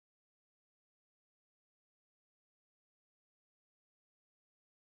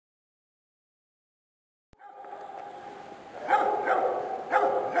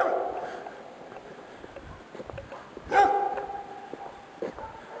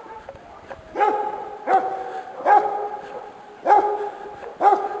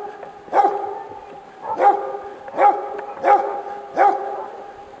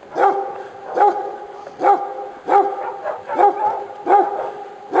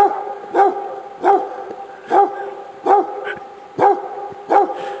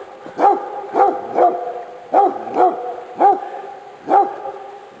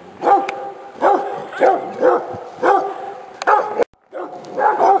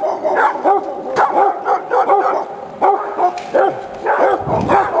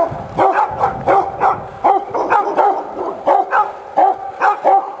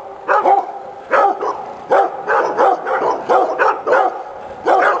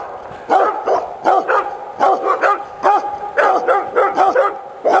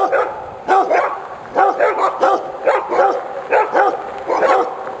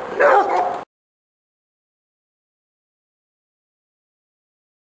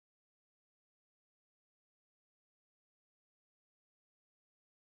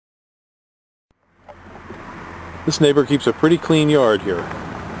This neighbor keeps a pretty clean yard here.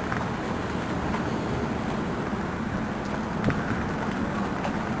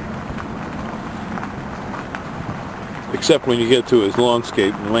 Except when you get to his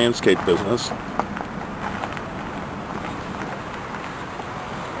landscape business.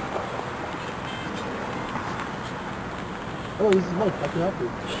 Oh, this is Mike. I can help you.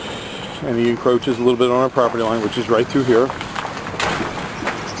 And he encroaches a little bit on our property line, which is right through here.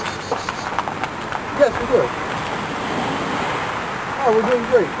 Yes, we do. Oh, we're doing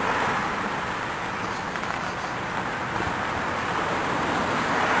great.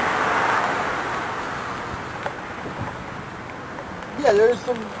 Yeah, there's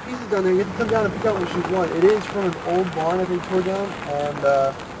some pieces down there. You have to come down and pick out what you want. It is from an old barn I think tore down, and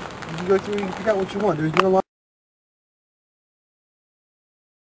you can go through and pick out what you want. There's been a lot.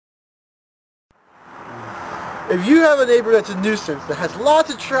 If you have a neighbor that's a nuisance, that has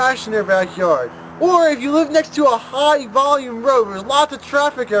lots of trash in their backyard, or if you live next to a high volume road where there's lots of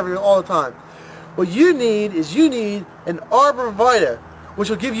traffic all the time, what you need is an arborvitae, which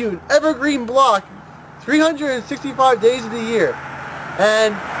will give you an evergreen block 365 days of the year.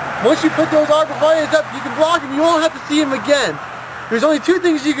 And once you put those arborvitaes up, you can block them. You won't have to see them again. There's only two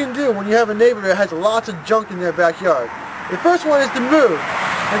things you can do when you have a neighbor that has lots of junk in their backyard. The first one is to move.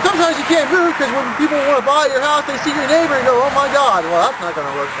 And sometimes you can't move because when people want to buy your house, they see your neighbor and go, oh my God, well that's not going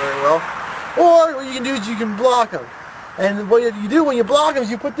to work very well. Or what you can do is you can block them. And what you do when you block them is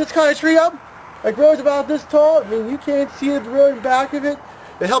you put this kind of tree up that grows about this tall. I mean, you can't see the really back of it.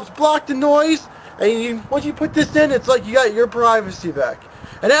 It helps block the noise. And once you put this in, it's like you got your privacy back.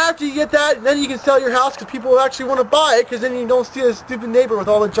 And after you get that, then you can sell your house because people actually want to buy it because then you don't see a stupid neighbor with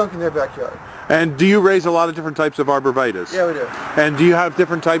all the junk in their backyard. And do you raise a lot of different types of arborvitaes? Yeah, we do. And do you have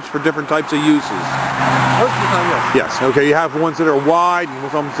different types for different types of uses? Most of the time, yes. Yes. Okay, you have ones that are wide,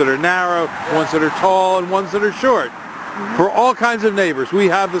 and ones that are narrow, ones that are tall, and ones that are short. For all kinds of neighbors, we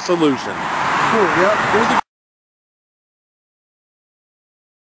have the solution. Cool, yeah.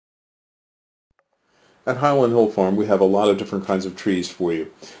 At Highland Hill Farm, we have a lot of different kinds of trees for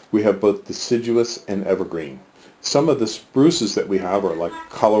you. We have both deciduous and evergreen. Some of the spruces that we have are like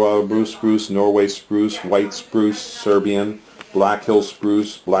Colorado spruce, Norway spruce, white spruce, Serbian, Black Hill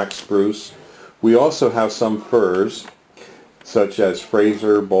spruce, black spruce. We also have some firs, such as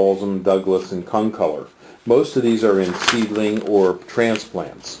Fraser, balsam, Douglas, and concolor. Most of these are in seedling or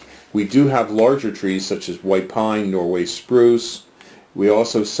transplants. We do have larger trees such as white pine, Norway spruce. We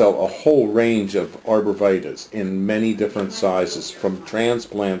also sell a whole range of arborvitaes in many different sizes, from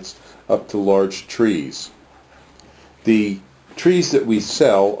transplants up to large trees. The trees that we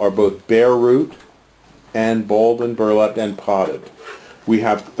sell are both bare root and balled and burlapped and potted. We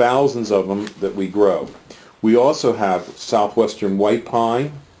have thousands of them that we grow. We also have southwestern white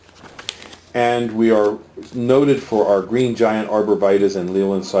pine, and we are noted for our green giant arborvitaes and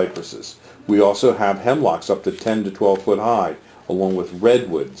Leland cypresses. We also have hemlocks up to 10 to 12 foot high, along with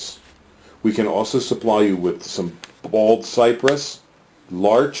redwoods. We can also supply you with some bald cypress,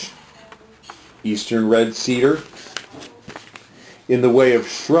 larch, eastern red cedar. In the way of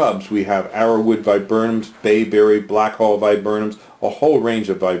shrubs, we have arrowwood viburnums, bayberry, blackhaw viburnums, a whole range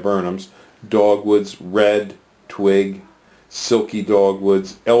of viburnums, dogwoods, red, twig, silky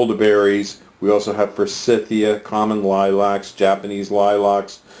dogwoods, elderberries. We also have forsythia, common lilacs, Japanese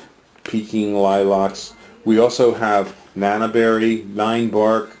lilacs, Peking lilacs. We also have nannyberry,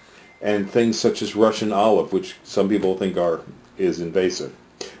 ninebark, and things such as Russian olive, which some people think is invasive.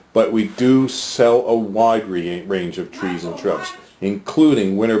 But we do sell a wide range of trees and shrubs,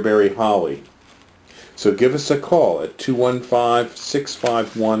 including winterberry holly. So give us a call at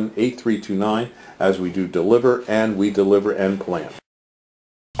 215-651-8329 as we do deliver and plant.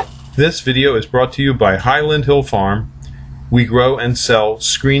 This video is brought to you by Highland Hill Farm. We grow and sell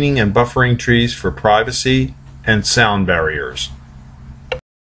screening and buffering trees for privacy and sound barriers.